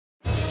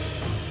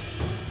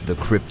The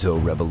crypto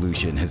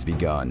revolution has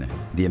begun.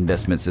 The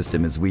investment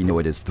system as we know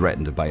it is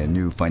threatened by a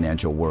new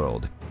financial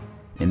world.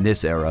 In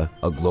this era,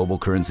 a global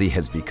currency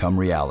has become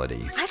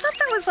reality. I thought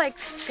that was like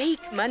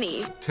fake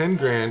money. 10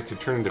 grand could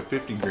turn into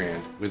 50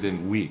 grand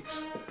within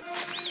weeks.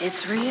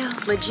 It's real.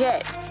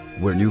 Legit.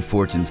 Where new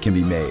fortunes can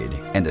be made,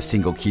 and a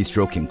single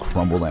keystroke can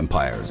crumble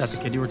empires. Is that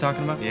the kid you were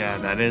talking about? Yeah,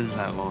 that is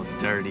that little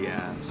dirty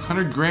ass.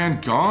 100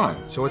 grand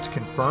gone. So it's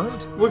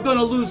confirmed? We're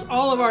gonna lose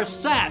all of our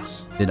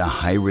sats. In a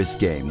high-risk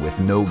game with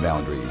no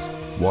boundaries,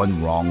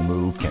 one wrong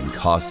move can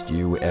cost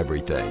you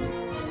everything.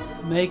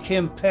 Make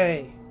him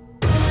pay.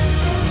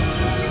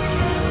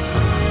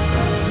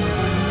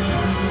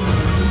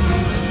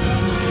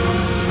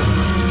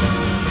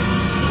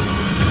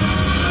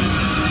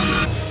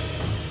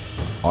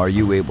 Are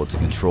you able to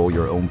control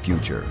your own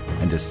future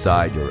and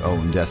decide your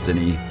own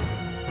destiny?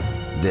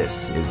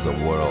 This is the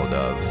world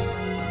of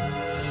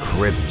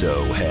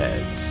crypto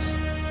heads.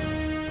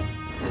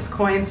 Those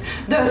coins,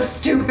 those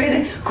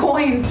stupid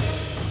coins.